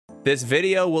This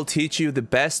video will teach you the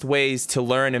best ways to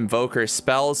learn Invoker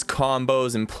spells,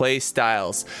 combos, and play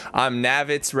styles. I'm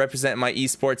Navetz, representing my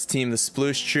esports team, the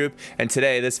Sploush Troupe, and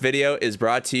today this video is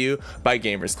brought to you by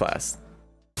Gamers Class.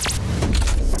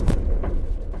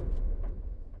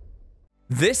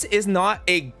 This is not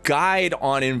a guide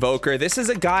on Invoker. This is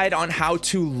a guide on how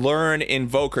to learn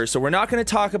Invoker. So we're not going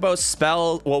to talk about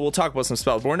we'll talk about some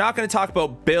spells, but we're not going to talk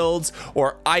about builds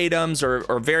or items or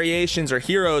variations or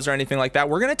heroes or anything like that.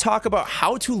 We're going to talk about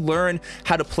how to learn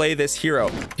how to play this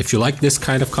hero. If you like this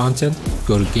kind of content,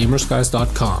 go to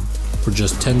gamersguys.com. For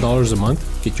just $10 a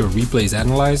month, get your replays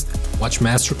analyzed, watch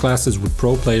masterclasses with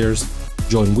pro players,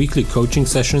 join weekly coaching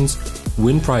sessions,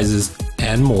 win prizes,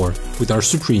 and more with our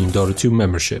Supreme Dota 2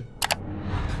 membership.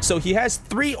 So he has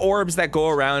 3 orbs that go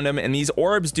around him, and these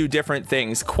orbs do different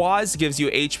things. Quaz gives you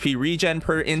HP regen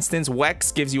per instance,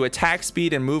 Wex gives you attack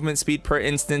speed and movement speed per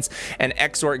instance, and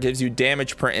Exort gives you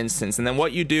damage per instance. And then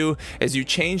what you do is you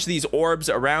change these orbs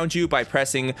around you by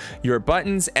pressing your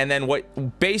buttons, and then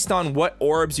based on what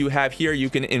orbs you have here, you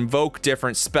can invoke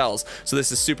different spells. So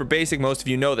this is super basic, most of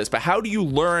you know this, but how do you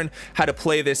learn how to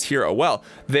play this hero? Well,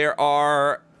 there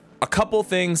are a couple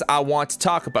things I want to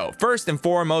talk about. First and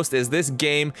foremost is this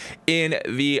game in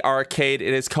the arcade.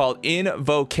 It is called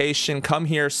Invocation. Come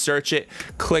here, search it,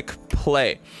 click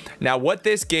play. Now what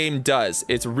this game does,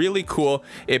 it's really cool.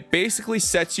 It basically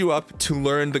sets you up to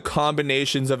learn the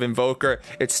combinations of Invoker.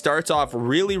 It starts off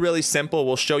really simple.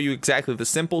 We'll show you exactly the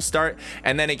simple start,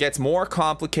 and then it gets more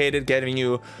complicated, getting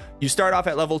you start off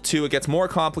at level 2, it gets more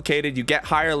complicated, you get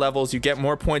higher levels, you get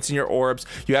more points in your orbs,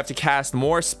 you have to cast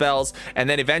more spells, and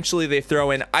then eventually they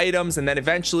throw in items, and then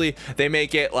eventually they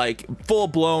make it like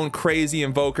full-blown crazy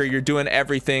Invoker. You're doing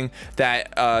everything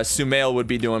that Sumail would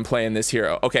be doing playing this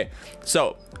hero. Okay,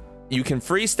 so you can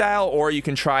freestyle or you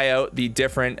can try out the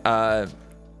different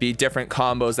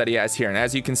combos that he has here, and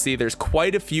as you can see, there's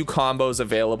quite a few combos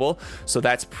available, so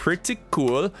that's pretty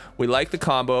cool. We like the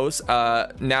combos.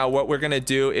 Now what we're gonna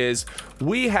do is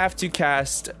we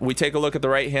take a look at the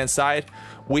right hand side.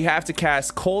 We have to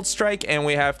cast Cold Strike and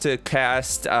we have to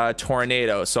cast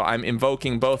Tornado. So I'm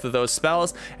invoking both of those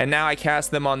spells, and now I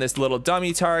cast them on this little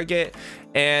dummy target,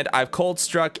 and I've Cold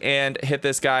Struck and hit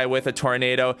this guy with a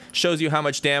Tornado. Shows you how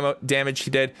much damage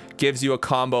he did, gives you a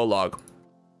combo log.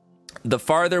 The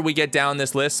farther we get down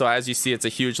this list, so as you see, it's a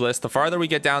huge list. The farther we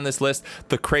get down this list,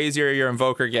 the crazier your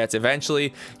Invoker gets.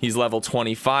 Eventually, he's level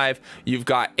 25. You've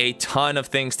got a ton of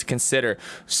things to consider.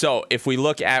 So if we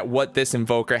look at what this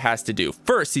Invoker has to do,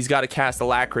 first, he's got to cast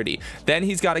Alacrity. Then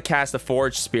he's got to cast a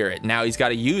Forge Spirit. Now he's got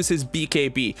to use his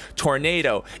BKB,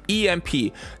 Tornado,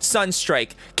 EMP,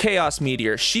 Sunstrike, Chaos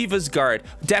Meteor, Shiva's Guard,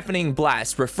 Deafening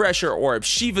Blast, Refresher Orb,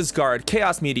 Shiva's Guard,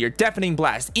 Chaos Meteor, Deafening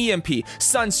Blast, EMP,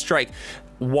 Sunstrike,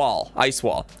 Ice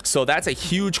Wall. So that's a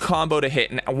huge combo to hit,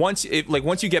 and once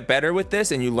you get better with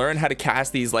this and you learn how to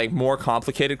cast these like more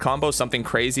complicated combos, something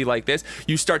crazy like this,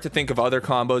 you start to think of other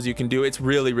combos you can do. It's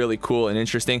really cool and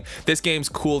interesting. This game's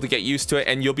cool to get used to it,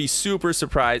 and you'll be super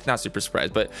surprised, not super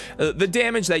surprised, but the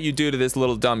damage that you do to this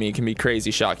little dummy can be crazy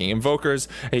shocking. Invoker's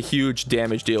a huge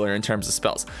damage dealer in terms of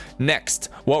spells. Next,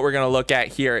 what we're gonna look at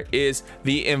here is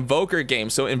the Invoker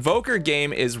game. So Invoker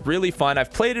game is really fun.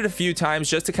 I've played it a few times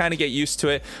just to kind of get used to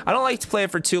it. I don't like to play it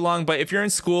for too long, but if you're in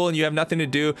school and you have nothing to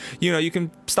do, you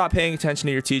can stop paying attention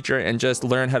to your teacher and just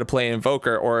learn how to play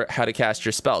Invoker or how to cast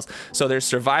your spells. So there's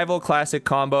Survival, Classic,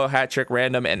 Combo, Hat Trick,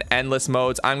 Random, and Endless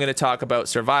modes. I'm going to talk about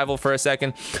Survival for a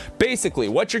second. Basically,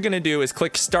 what you're going to do is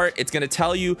click Start. It's going to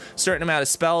tell you a certain amount of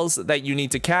spells that you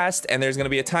need to cast, and there's going to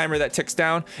be a timer that ticks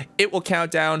down. It will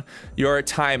count down your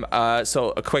time.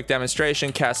 So a quick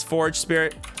demonstration, cast Forge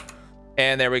Spirit.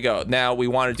 And there we go. Now we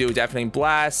want to do a Deafening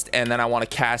Blast, and then I want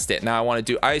to cast it. Now I want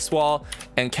to do Ice Wall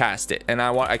and cast it, and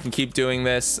I can keep doing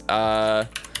this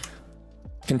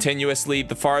continuously.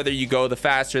 The farther you go, the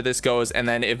faster this goes, and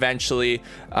then eventually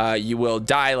you will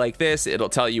die like this. It'll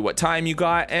tell you what time you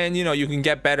got, and you can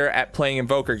get better at playing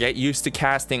Invoker. Get used to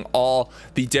casting all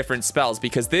the different spells,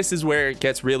 because this is where it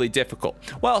gets really difficult.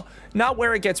 Well, not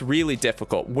where it gets really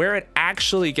difficult. Where it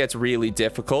actually gets really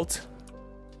difficult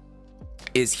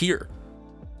is here.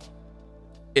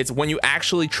 It's when you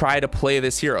actually try to play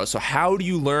this hero. So how do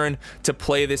you learn to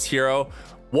play this hero?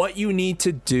 What you need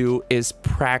to do is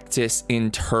practice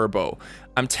in Turbo.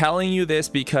 I'm telling you this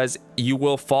because you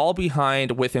will fall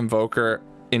behind with Invoker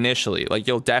initially. Like,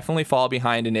 you'll definitely fall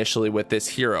behind initially with this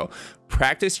hero.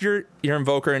 Practice your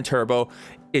Invoker in Turbo.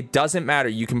 It doesn't matter.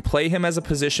 You can play him as a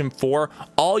position 4.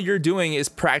 All you're doing is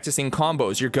practicing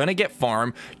combos. You're gonna get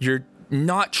farm. You're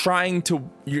not trying to,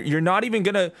 you're not even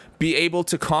gonna be able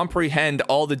to comprehend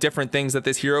all the different things that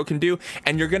this hero can do,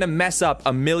 and you're gonna mess up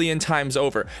a million times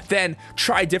over. Then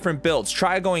try different builds.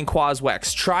 Try going Quas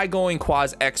Wex, try going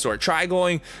Quas Exort, try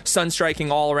going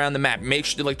Sunstriking all around the map. Make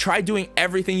sure, like, try doing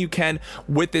everything you can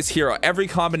with this hero, every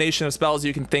combination of spells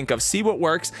you can think of, see what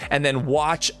works, and then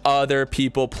watch other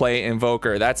people play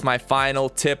Invoker. That's my final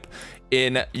tip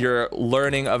in your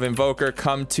learning of Invoker.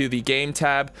 Come to the game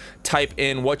tab, type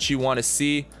in what you want to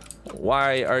see.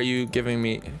 Why are you giving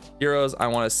me heroes? I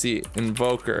want to see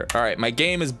Invoker. All right, my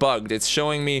game is bugged. It's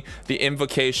showing me the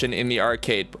invocation in the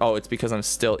arcade. Oh, it's because I'm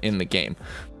still in the game.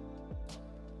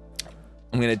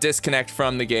 I'm gonna disconnect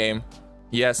from the game.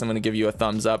 Yes, I'm gonna give you a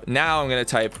thumbs up. Now I'm gonna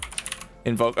type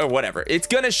Invoke or whatever. It's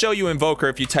gonna show you Invoker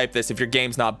if you type this, if your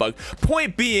game's not bugged.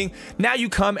 Point being, now you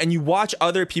come and you watch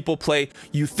other people play.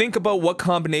 You think about what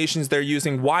combinations they're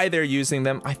using, why they're using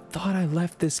them. I thought I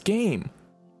left this game.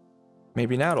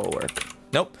 Maybe now it'll work.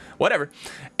 Nope, whatever.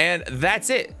 And that's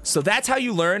it. So that's how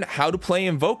you learn how to play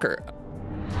Invoker.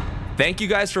 Thank you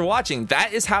guys for watching.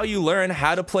 That is how you learn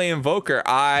how to play Invoker.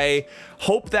 I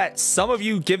hope that some of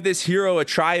you give this hero a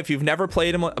try if you've never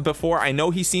played him before. I know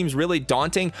he seems really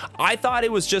daunting. I thought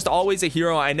it was just always a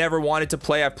hero I never wanted to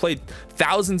play. I've played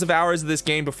thousands of hours of this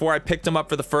game before I picked him up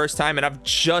for the first time, and I've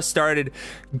just started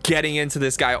getting into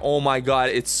this guy. Oh my god,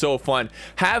 it's so fun.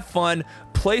 Have fun,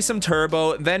 play some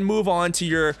turbo, then move on to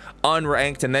your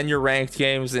unranked and then your ranked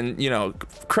games, and, you know,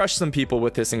 crush some people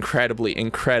with this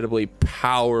incredibly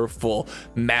powerful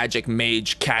magic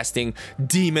mage casting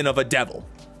demon of a devil.